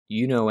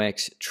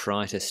UNOX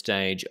try to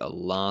stage a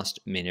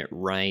last-minute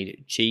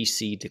raid.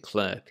 GC de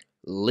Klerk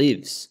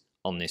lives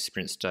on this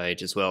sprint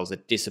stage, as well as a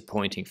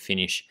disappointing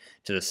finish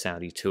to the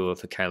Saudi Tour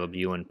for Caleb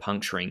Ewan,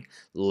 puncturing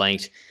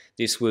late.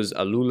 This was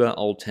Alula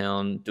Old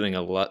Town doing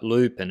a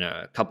loop and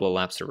a couple of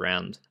laps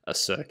around a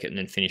circuit and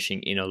then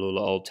finishing in Alula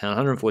Old Town,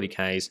 140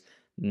 Ks,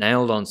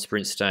 nailed on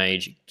sprint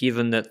stage,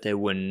 given that there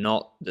were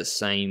not the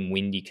same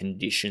windy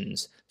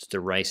conditions that the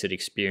race had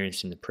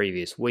experienced in the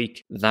previous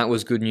week. That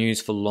was good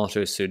news for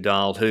Lotto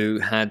Soudal, who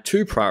had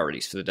two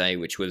priorities for the day,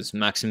 which was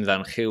Maxim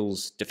Van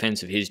Gils'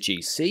 defense of his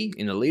GC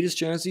in the leader's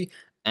jersey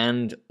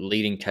and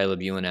leading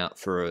Caleb Ewan out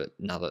for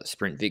another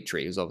sprint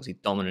victory. He was obviously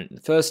dominant in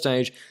the first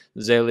stage.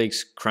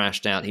 Zelig's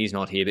crashed out, he's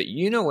not here, but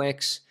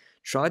UNOX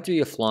tried to be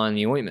a fly in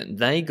the ointment.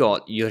 They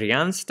got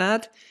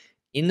Jurianstad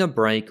in the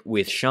break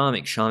with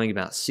Sharmik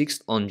about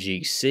 6th on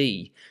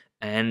GC,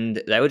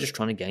 and they were just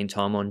trying to gain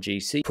time on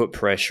GC. Put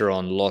pressure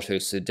on Lotto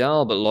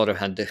Soudal, but Lotto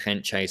had De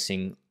Gent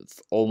chasing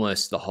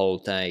almost the whole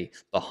day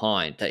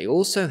behind. They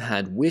also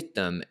had with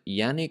them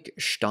Yannick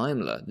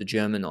Steimler, the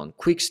German on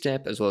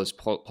Quick-Step, as well as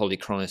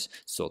Polychronis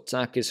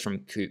Sortzakis from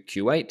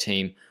Q8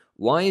 team.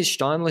 Why is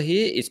Steimler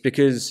here? It's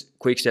because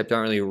Quick-Step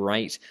don't really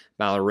rate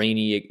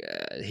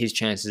Ballerini, his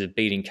chances of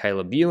beating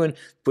Caleb Ewan.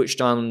 Put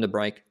Steimler in the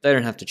break, they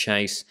don't have to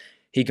chase.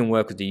 He can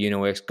work with the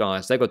UNOX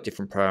guys. They've got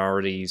different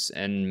priorities,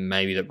 and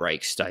maybe the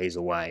break stays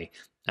away.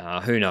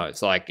 Who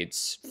knows? Like,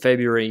 it's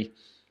February.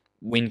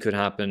 Wind could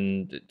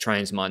happen. The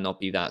trains might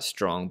not be that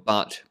strong.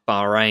 But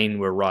Bahrain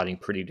were riding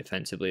pretty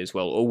defensively as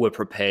well, or were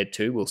prepared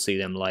to. We'll see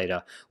them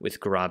later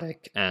with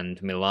Gradek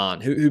and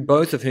Milan, who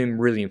both of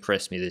whom really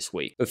impressed me this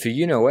week. But for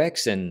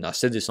UNOX, and I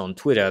said this on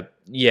Twitter,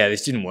 yeah,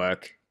 this didn't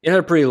work. It had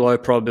a pretty low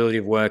probability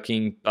of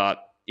working,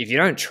 but if you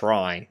don't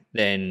try,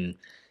 then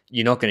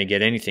you're not going to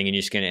get anything and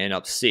you're just going to end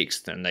up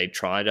 6th. And they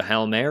tried a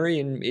Hail Mary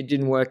and it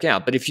didn't work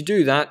out. But if you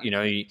do that,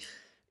 it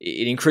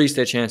increased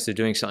their chance of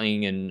doing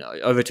something and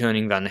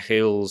overturning Van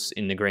Gils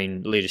in the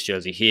green leader's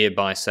jersey here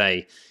by,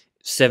 say,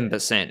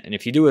 7%. And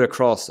if you do it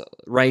across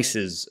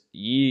races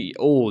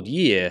all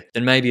year,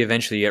 then maybe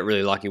eventually you get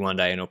really lucky one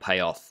day and it'll pay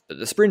off. But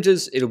the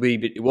sprinters, it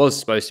was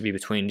supposed to be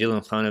between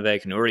Dylan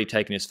Groenewegen, already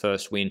taken his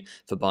first win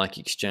for Bike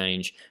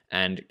Exchange,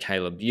 and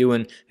Caleb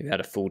Ewan, who had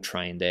a full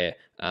train there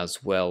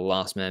as well.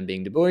 Last man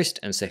being De Boist,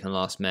 and second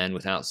last man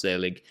without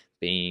Zelig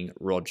being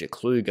Roger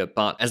Kluger.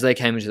 But as they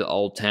came into the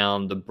Old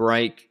Town, the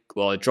break,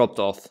 well, it dropped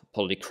off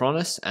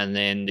Polychronis, and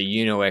then the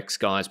UNOX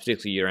guys,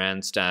 particularly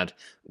Uranstad,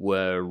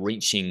 were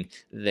reaching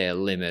their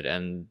limit,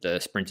 and the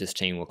sprinters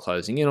team were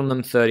closing in on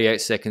them. 38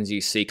 seconds,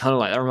 you see, kind of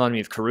like, that reminded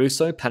me of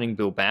Caruso patting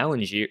Bilbao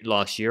in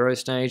last Euro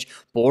stage.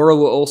 Bora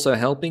were also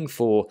helping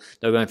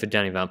they were going for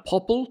Danny Van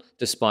Poppel,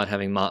 despite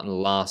having Martin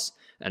Laas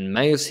and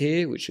Mayers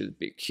here, which was a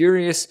bit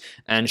curious,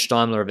 and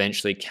Steimler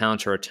eventually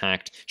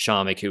counter-attacked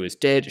Sharmik, who was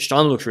dead.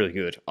 Steimler looks really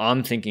good.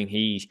 I'm thinking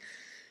he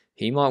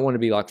might want to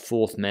be like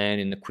 4th man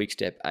in the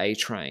Quick-Step A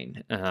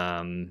train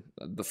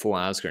before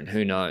Asgren,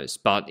 who knows.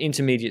 But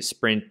intermediate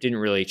sprint didn't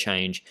really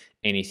change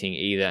anything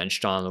either, and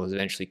Steimler was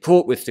eventually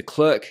caught with de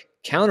Klerk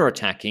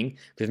counter-attacking,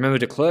 because remember,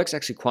 de Klerk's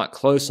actually quite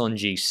close on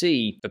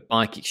GC, but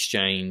Bike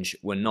Exchange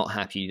were not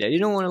happy. They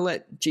didn't want to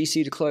let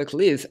GC de Klerk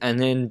live, and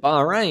then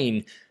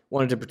Bahrain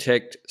wanted to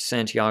protect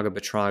Santiago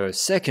Buitrago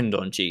 2nd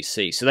on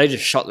GC, so they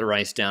just shut the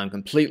race down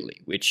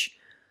completely, which,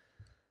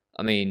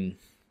 I mean,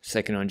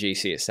 2nd on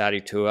GC at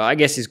Saudi Tour, I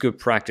guess is good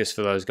practice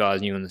for those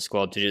guys new in the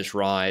squad to just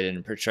ride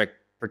and protect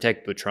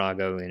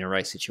Buitrago in a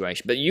race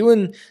situation. But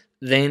Ewan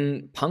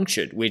then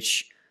punctured,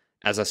 which,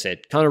 as I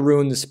said, kind of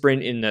ruined the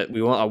sprint in that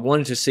I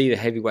wanted to see the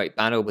heavyweight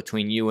battle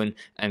between Ewan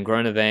and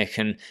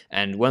Groenewegen,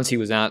 and once he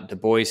was out, De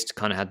Boist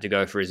kind of had to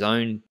go for his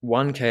own.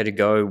 1K to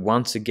go.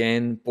 Once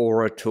again,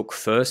 Bora took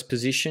first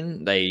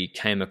position. They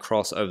came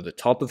across over the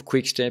top of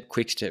Quick-Step.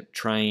 Quick-Step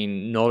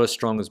train not as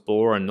strong as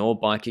Bora, nor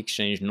Bike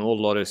Exchange, nor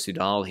Lotto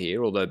Soudal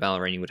here, although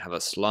Ballerini would have a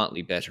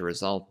slightly better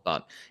result,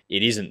 but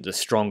it isn't the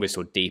strongest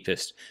or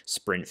deepest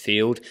sprint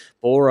field.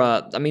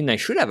 Bora, I mean, they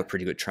should have a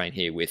pretty good train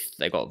here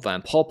they got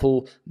Van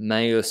Poppel,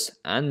 Mayus,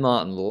 and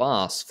Martin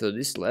Laas. For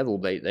this level,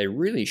 they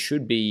really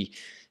should be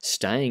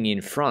staying in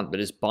front.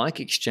 But as Bike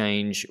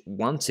Exchange,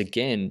 once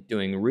again,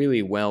 doing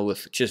really well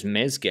with just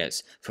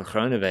Mezgets for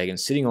Groenewegen,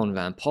 sitting on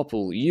Van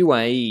Poppel.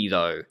 UAE,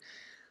 though,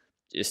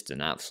 just an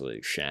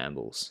absolute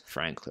shambles,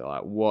 frankly.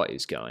 Like, what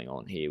is going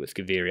on here with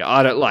Gaviria?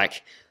 I don't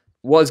like,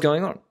 what is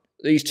going on?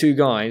 These two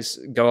guys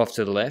go off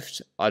to the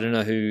left. I don't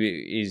know who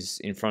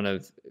is in front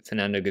of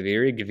Fernando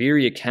Gaviria.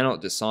 Gaviria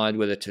cannot decide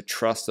whether to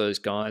trust those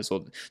guys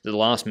or the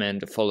last man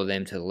to follow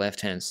them to the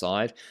left-hand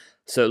side.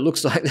 So it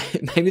looks like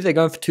maybe they're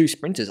going for 2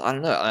 sprinters. I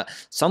don't know.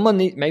 Someone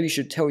maybe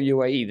should tell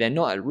UAE they're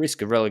not at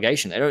risk of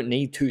relegation. They don't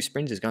need 2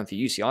 sprinters going for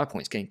UCI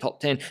points, getting top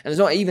 10. And there's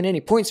not even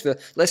any points for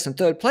less than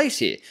 3rd place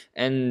here.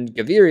 And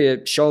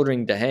Gaviria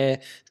shouldering De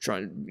Hair,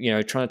 trying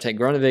to take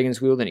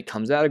Groenewegen's wheel. Then he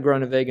comes out of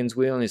Groenewegen's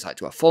wheel and he's like,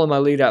 do I follow my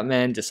lead out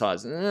man?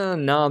 Decides, no,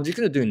 I'm just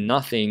going to do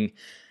nothing.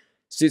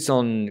 sits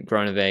on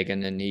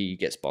Groenewegen and he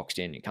gets boxed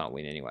in. He can't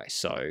win anyway.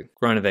 So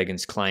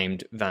Groenewegen's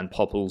claimed Van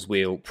Poppel's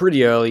wheel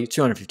pretty early,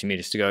 250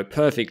 meters to go.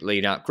 Perfect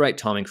lead out, great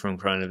timing from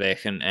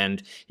Groenewegen,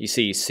 and you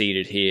see he's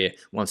seated here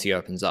once he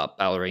opens up.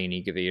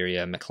 Ballerini,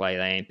 Gaviria, Maclay,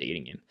 they ain't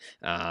beating him.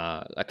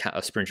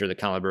 A sprinter of the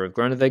caliber of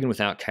Groenewegen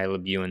without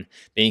Caleb Ewan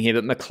being here.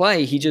 But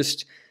Maclay,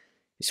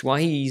 it's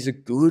why he's a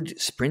good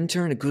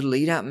sprinter and a good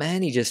lead-out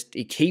man.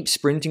 He keeps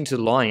sprinting to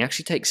the line. He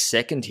actually takes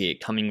second here,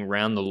 coming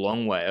around the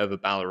long way over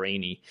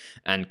Ballerini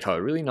and co.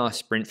 Really nice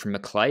sprint from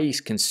Maclay.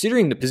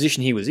 Considering the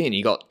position he was in,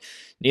 he got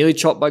nearly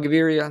chopped by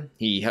Gaviria.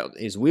 He held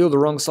his wheel the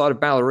wrong side of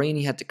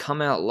Ballerini, had to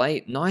come out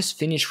late. Nice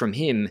finish from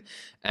him.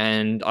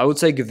 And I would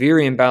say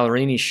Gaviria and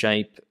Ballerini's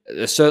shape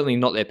are certainly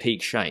not their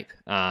peak shape.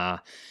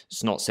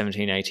 It's not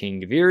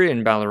 17-18 Gaviria,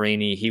 and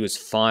Ballerini, he was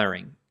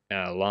firing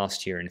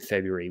last year in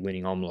February,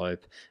 winning Omloop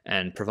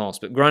and Provence.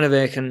 But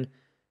Groenewegen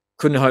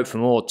couldn't hope for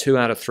more. 2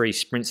 out of 3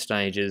 sprint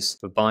stages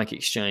for Bike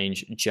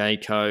Exchange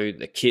Jayco.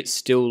 The kit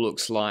still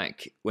looks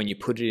like when you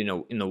put it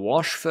in the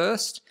wash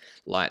first,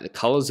 like the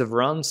colours have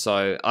run.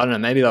 So I don't know,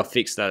 maybe they'll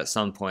fix that at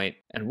some point.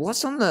 And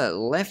what's on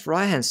the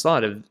right-hand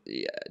side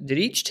did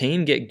each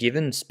team get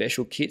given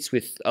special kits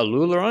with a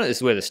Lula on it? This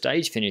is where the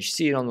stage finished.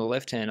 See it on the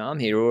left-hand arm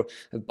here, or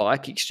a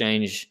Bike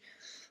Exchange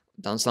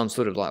done some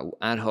sort of like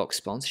ad hoc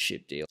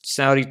sponsorship deal.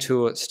 Saudi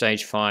Tour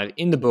Stage 5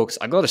 in the books.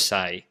 I gotta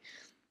say,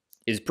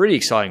 is pretty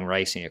exciting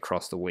racing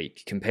across the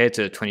week. Compared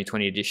to the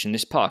 2020 edition,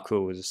 this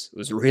parkour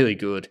was really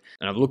good.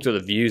 And I've looked at the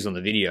views on the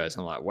videos.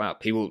 I'm like, wow,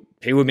 people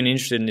have been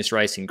interested in this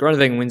racing.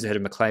 Groenewegen wins ahead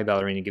of Maclay,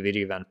 Ballerini,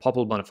 Gaviria, Van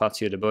Poppel,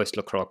 Bonifacio, De Bois,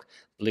 Lecroc,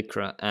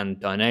 Blicra, and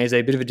Dainese.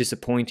 A bit of a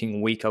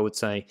disappointing week, I would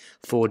say,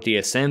 for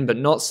DSM, but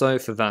not so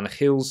for Van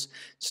Gils,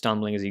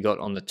 stumbling as he got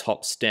on the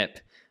top step.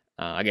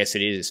 I guess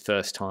it is his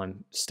first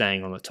time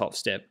staying on the top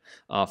step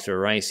after a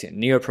race.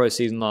 Neopro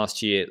season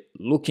last year,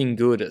 looking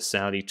good at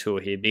Saudi Tour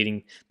here,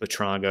 beating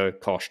Buitrago,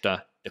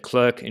 Costa, De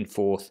Klerk in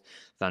 4th,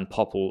 Van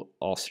Poppel,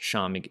 Os,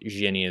 Charmig,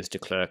 Genius, De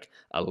Klerk,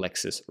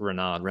 Alexis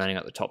Renard, rounding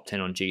out the top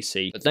 10 on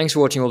GC. But thanks for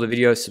watching all the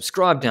videos.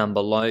 Subscribe down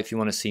below if you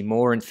want to see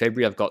more. In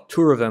February, I've got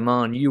Tour of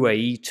Oman,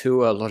 UAE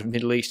Tour, a lot of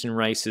Middle Eastern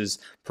races,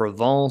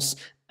 Provence,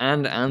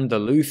 and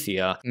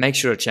Andalusia. Make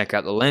sure to check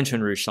out the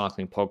Lanterne Rouge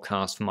Cycling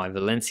Podcast for my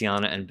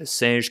Valenciana and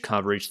Bessèges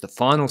coverage. The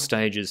final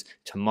stages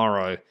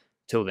tomorrow.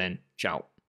 Till then, ciao.